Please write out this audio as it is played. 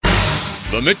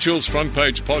The Mitchell's Front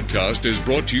Page podcast is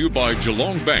brought to you by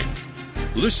Geelong Bank.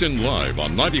 Listen live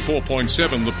on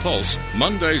 94.7 The Pulse,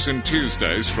 Mondays and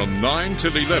Tuesdays from 9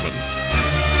 till 11.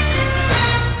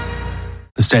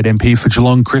 The State MP for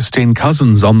Geelong, Christine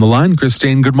Cousins, on the line.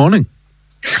 Christine, good morning.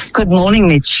 Good morning,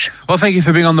 Mitch. Well, thank you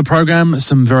for being on the program.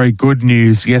 Some very good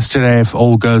news yesterday, if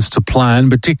all goes to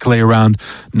plan, particularly around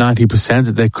 90%,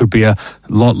 that there could be a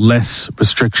lot less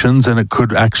restrictions and it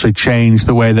could actually change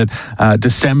the way that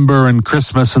December and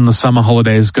Christmas and the summer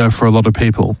holidays go for a lot of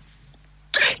people.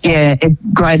 Yeah, a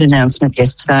great announcement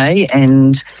yesterday,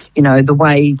 and, you know, the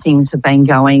way things have been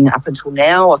going up until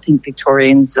now, I think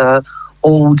Victorians are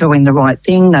all doing the right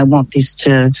thing. They want this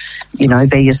to, you know,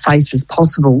 be as safe as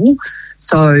possible.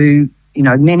 So, you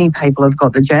know, many people have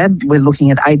got the jab. We're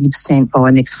looking at 80% by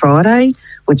next Friday,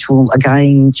 which will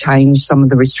again change some of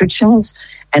the restrictions.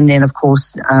 And then, of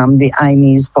course, the aim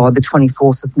is by the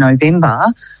 24th of November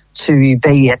to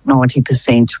be at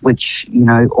 90%, which, you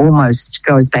know, almost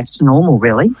goes back to normal,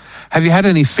 really. Have you had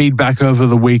any feedback over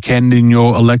the weekend in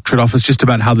your electorate office just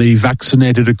about how the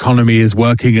vaccinated economy is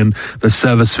working and the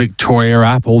Service Victoria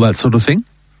app, all that sort of thing?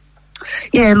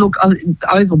 Yeah, look,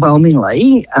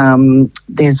 overwhelmingly,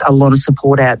 there's a lot of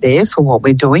support out there for what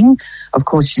we're doing. Of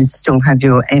course, you still have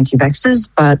your anti-vaxxers,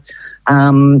 but,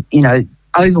 you know,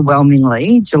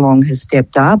 overwhelmingly, Geelong has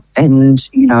stepped up and,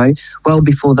 you know, well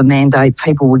before the mandate,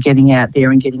 people were getting out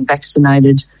there and getting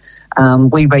vaccinated.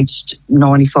 We reached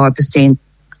 95%,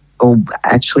 or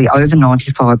actually over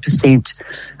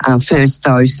 95% first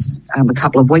dose a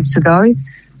couple of weeks ago.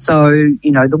 So,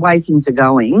 you know, the way things are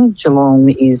going, Geelong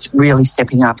is really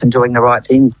stepping up and doing the right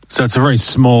thing. So it's a very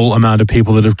small amount of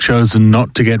people that have chosen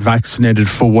not to get vaccinated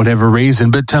for whatever reason.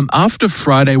 But after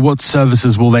Friday, what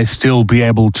services will they still be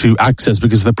able to access?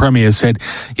 Because the Premier said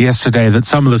yesterday that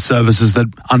some of the services that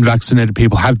unvaccinated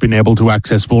people have been able to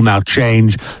access will now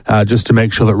change just to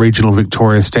make sure that regional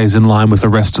Victoria stays in line with the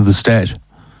rest of the state.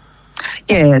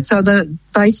 Yeah, so the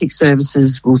basic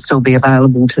services will still be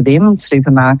available to them,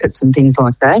 supermarkets and things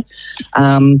like that.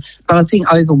 But I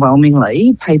think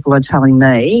overwhelmingly people are telling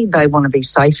me they want to be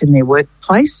safe in their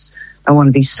workplace. They want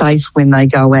to be safe when they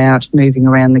go out moving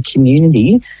around the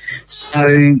community. So,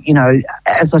 you know,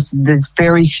 as I said, there's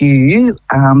very few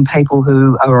people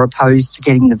who are opposed to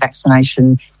getting the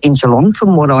vaccination in Geelong,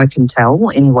 from what I can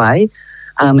tell anyway,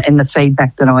 and the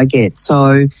feedback that I get.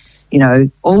 So, you know,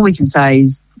 all we can say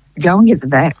is go and get the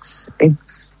vax.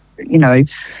 It's, you know,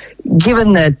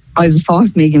 given that over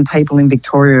 5 million people in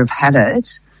Victoria have had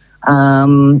it,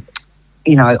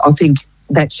 you know, I think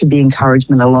that should be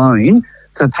encouragement alone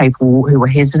for people who are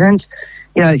hesitant.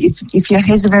 You know, if you're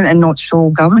hesitant and not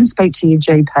sure, go and speak to your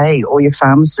GP or your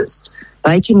pharmacist.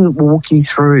 They can walk you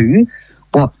through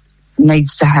what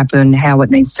needs to happen, how it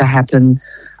needs to happen,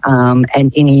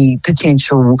 and any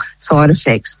potential side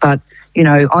effects. But you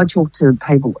know, I talk to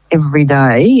people every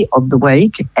day of the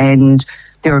week, and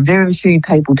there are very few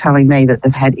people telling me that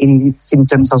they've had any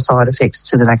symptoms or side effects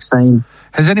to the vaccine.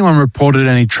 Has anyone reported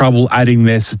any trouble adding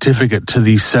their certificate to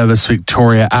the Service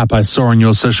Victoria app? I saw on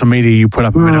your social media you put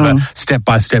up a bit of a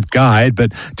step-by-step guide,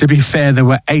 but to be fair, there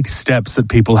were 8 steps that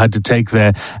people had to take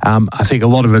there. I think a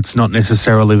lot of it's not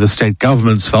necessarily the state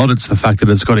government's fault. It's the fact that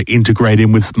it's got to integrate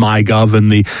in with MyGov and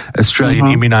the Australian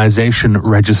Immunisation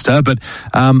Register. But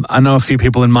I know a few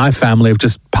people in my family have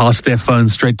just passed their phone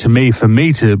straight to me for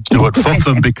me to do it for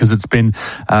them because it's been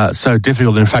so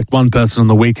difficult. In fact, one person on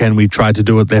the weekend we tried to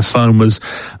do it, their phone was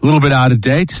a little bit out of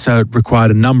date, so it required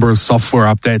a number of software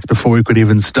updates before we could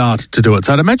even start to do it.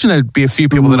 So I'd imagine there'd be a few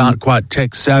people that aren't quite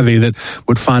tech savvy that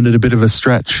would find it a bit of a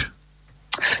stretch.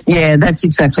 Yeah, that's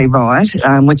exactly right,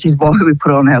 which is why we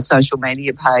put on our social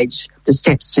media page the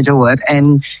steps to do it.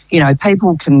 And, you know,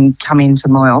 people can come into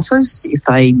my office if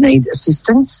they need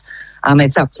assistance.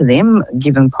 It's up to them,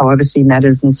 given privacy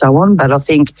matters and so on. But I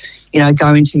think, you know,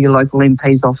 going to your local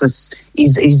MP's office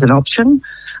is an option.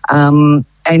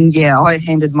 And, yeah, I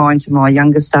handed mine to my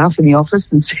younger staff in the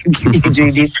office and said, can you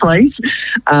do this, please?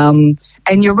 And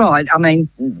you're right. I mean,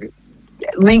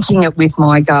 linking it with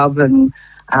MyGov and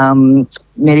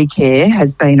Medicare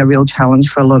has been a real challenge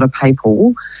for a lot of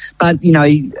people. But, you know,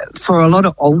 for a lot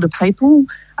of older people,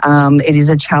 it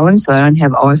is a challenge. They don't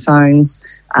have iPhones.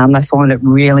 They find it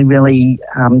really, really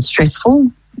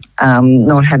stressful.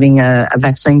 Not having a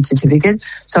vaccine certificate.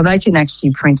 So they can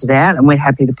actually print it out, and we're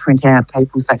happy to print out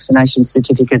people's vaccination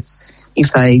certificates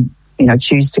if they, you know,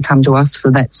 choose to come to us for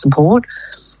that support.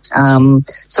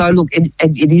 So, look,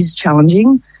 it is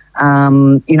challenging.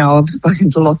 You know, I've spoken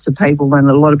to lots of people, and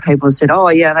a lot of people have said, oh,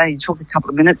 yeah, it only took a couple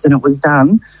of minutes and it was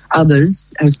done.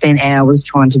 Others have spent hours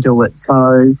trying to do it.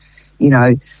 So, you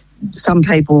know, some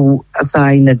people are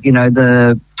saying that, you know,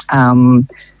 the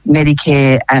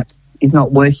Medicare app is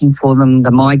not working for them.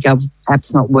 The MyGov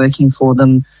app's not working for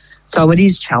them. So it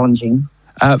is challenging.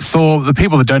 For the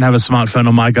people that don't have a smartphone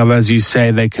on MyGov, as you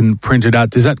say, they can print it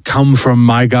out. Does that come from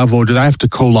MyGov, or do they have to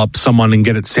call up someone and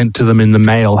get it sent to them in the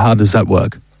mail? How does that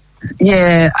work?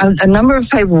 Yeah, a number of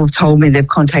people have told me they've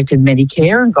contacted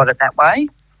Medicare and got it that way.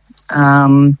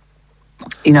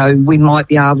 We might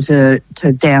be able to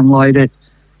download it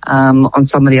on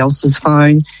somebody else's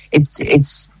phone.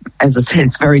 It's as I said,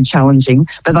 it's very challenging,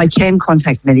 but they can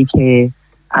contact Medicare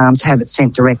to have it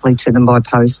sent directly to them by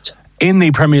post. In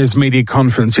the Premier's media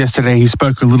conference yesterday, he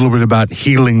spoke a little bit about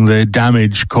healing the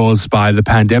damage caused by the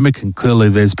pandemic, and clearly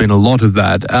there's been a lot of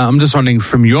that. I'm just wondering,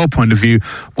 from your point of view,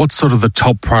 what's sort of the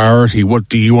top priority? What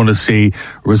do you want to see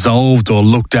resolved or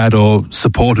looked at or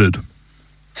supported?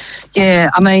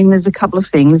 Yeah, there's a couple of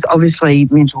things. Obviously,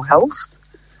 mental health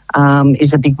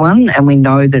is a big one, and we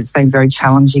know that it's been very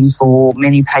challenging for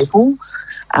many people.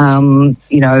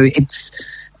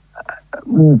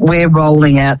 We're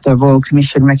rolling out the Royal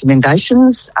Commission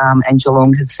recommendations, and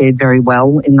Geelong has fared very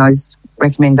well in those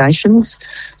recommendations.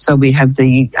 So we have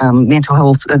the mental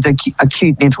health, the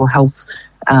acute mental health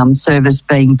service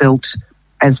being built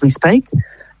as we speak.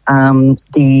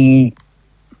 The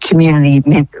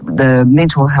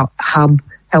mental health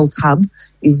hub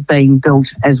is being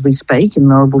built as we speak in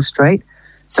Marrable Street.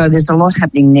 So there's a lot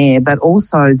happening there, but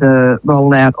also the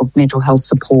rollout of mental health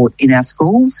support in our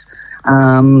schools,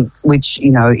 which,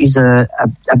 is a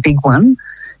big one,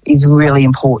 is really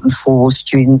important for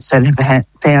students that have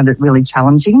found it really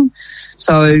challenging.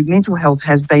 So mental health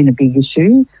has been a big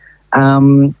issue.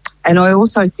 And I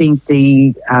also think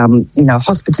the,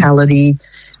 hospitality,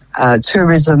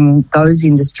 tourism, those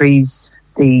industries,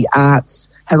 the arts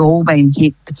have all been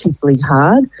hit particularly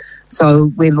hard.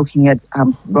 So we're looking at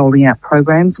rolling out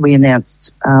programs. We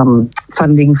announced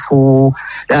funding for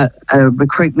a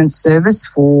recruitment service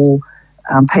for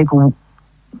people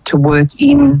to work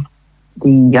in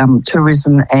the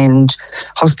tourism and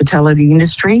hospitality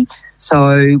industry.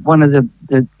 So one of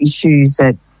the issues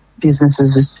that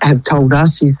businesses have told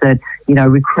us is that,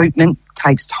 recruitment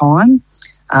takes time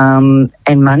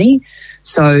and money.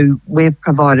 So we've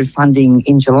provided funding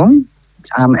in Geelong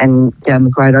and down the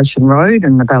Great Ocean Road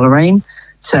and the Ballerine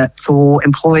for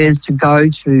employers to go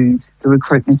to the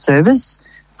recruitment service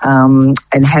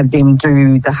and have them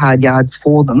do the hard yards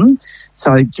for them.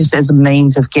 So just as a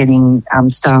means of getting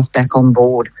staff back on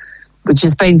board, which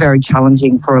has been very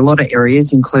challenging for a lot of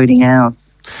areas, including ours.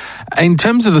 In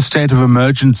terms of the state of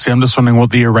emergency, I'm just wondering what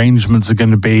the arrangements are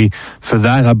going to be for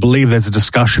that. I believe there's a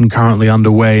discussion currently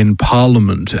underway in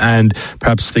Parliament, and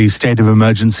perhaps the state of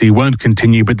emergency won't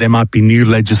continue, but there might be new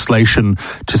legislation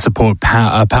to support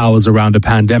powers around a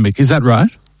pandemic. Is that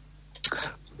right?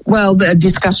 Well, the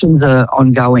discussions are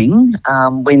ongoing.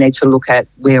 We need to look at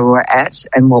where we're at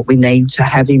and what we need to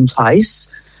have in place.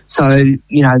 So,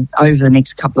 over the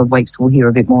next couple of weeks, we'll hear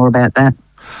a bit more about that.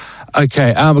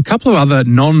 Okay, a couple of other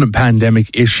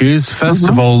non-pandemic issues. First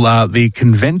of all, the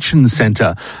convention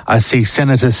centre. I see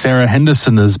Senator Sarah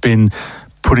Henderson has been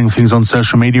putting things on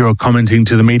social media or commenting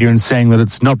to the media and saying that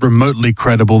it's not remotely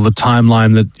credible, the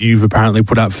timeline that you've apparently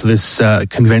put up for this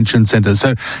convention centre.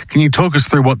 So can you talk us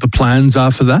through what the plans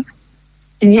are for that?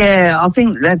 Yeah, I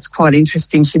think that's quite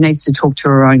interesting. She needs to talk to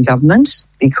her own government,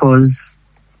 because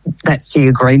that's the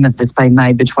agreement that's been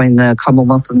made between the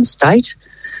Commonwealth and the state.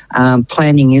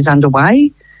 Planning is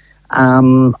underway.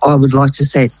 I would like to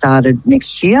see it started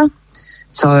next year.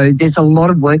 So there's a lot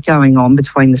of work going on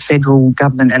between the federal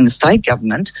government and the state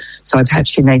government. So perhaps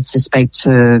she needs to speak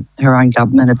to her own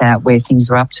government about where things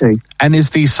are up to. And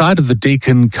is the site of the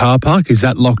Deakin car park, is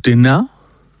that locked in now?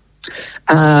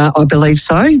 I believe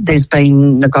so. There's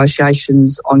been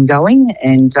negotiations ongoing,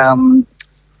 and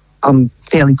I'm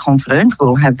fairly confident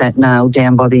we'll have that nailed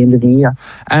down by the end of the year.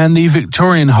 And the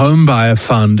Victorian Home Buyer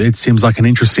Fund, it seems like an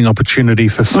interesting opportunity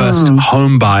for first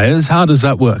home buyers. How does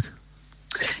that work?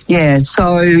 Yeah, so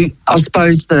I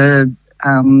suppose the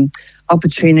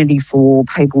opportunity for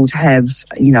people to have,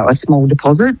 a small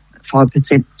deposit,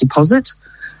 5% deposit,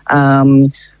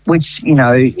 which,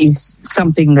 is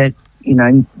something that,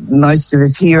 most of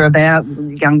us hear about,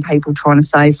 young people trying to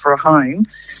save for a home.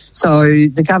 So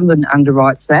the government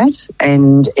underwrites that,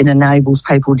 and it enables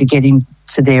people to get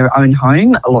into their own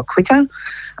home a lot quicker,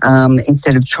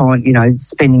 instead of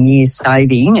spending years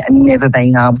saving and never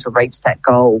being able to reach that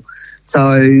goal.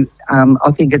 So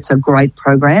I think it's a great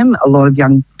program. A lot of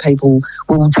young people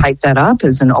will take that up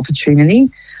as an opportunity.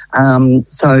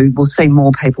 So we'll see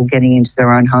more people getting into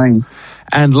their own homes.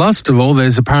 And last of all,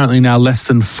 there's apparently now less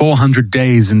than 400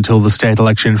 days until the state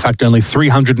election. In fact, only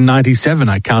 397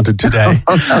 I counted today.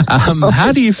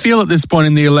 How do you feel at this point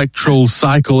in the electoral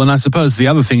cycle? And I suppose the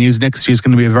other thing is next year's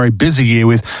going to be a very busy year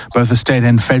with both the state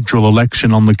and federal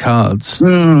election on the cards.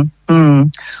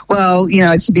 Well,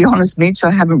 to be honest, Mitch,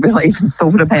 I haven't really even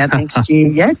thought about next year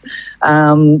yet.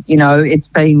 It's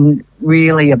been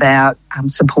really about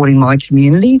supporting my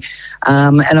community.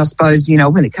 And I suppose,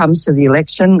 when it comes to the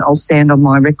election, I'll stand on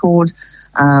my record.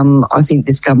 I think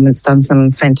this government's done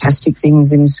some fantastic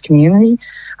things in this community,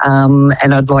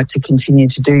 and I'd like to continue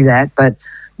to do that. But,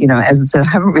 as I said, I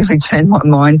haven't really turned my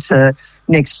mind to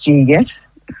next year yet.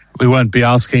 We won't be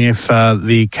asking if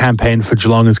the campaign for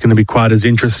Geelong is going to be quite as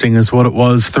interesting as what it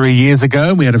was 3 years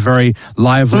ago. We had a very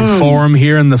lively forum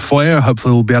here in the foyer.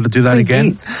 Hopefully we'll be able to do that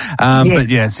again. But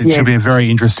yes, it should be a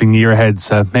very interesting year ahead.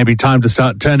 So maybe time to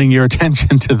start turning your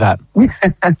attention to that.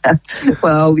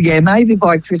 Well, yeah, maybe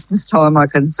by Christmas time I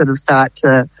can sort of start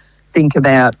to think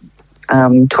about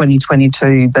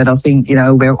 2022. But I think,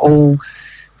 we're all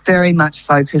very much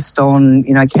focused on,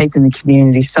 keeping the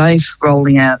community safe,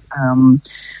 rolling out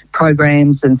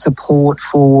programs and support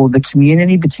for the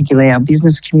community, particularly our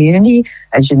business community.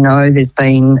 As you know, there's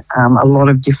been a lot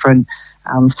of different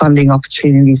funding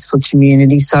opportunities for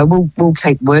community, so we'll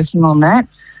keep working on that.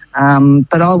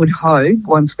 But I would hope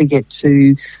once we get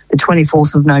to the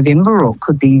 24th of November, or it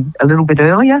could be a little bit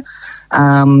earlier,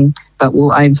 but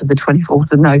we'll aim for the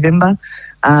 24th of November,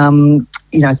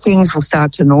 things will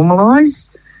start to normalise.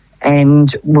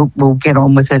 And we'll get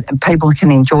on with it, and people can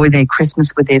enjoy their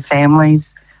Christmas with their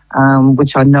families,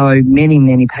 which I know many,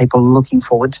 many people are looking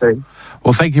forward to.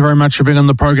 Well, thank you very much for being on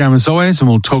the program as always, and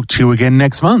we'll talk to you again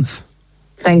next month.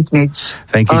 Thanks, Mitch.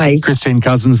 Thank you. Bye. Christine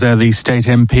Cousins there, the State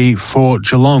MP for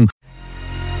Geelong.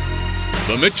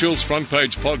 The Mitchell's Front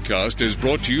Page podcast is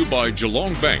brought to you by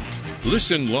Geelong Bank.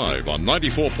 Listen live on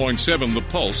 94.7 The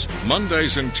Pulse,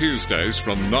 Mondays and Tuesdays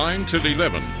from 9 till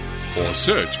 11. Or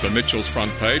search for Mitchell's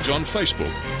Front Page on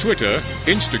Facebook, Twitter,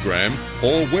 Instagram,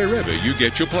 or wherever you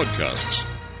get your podcasts.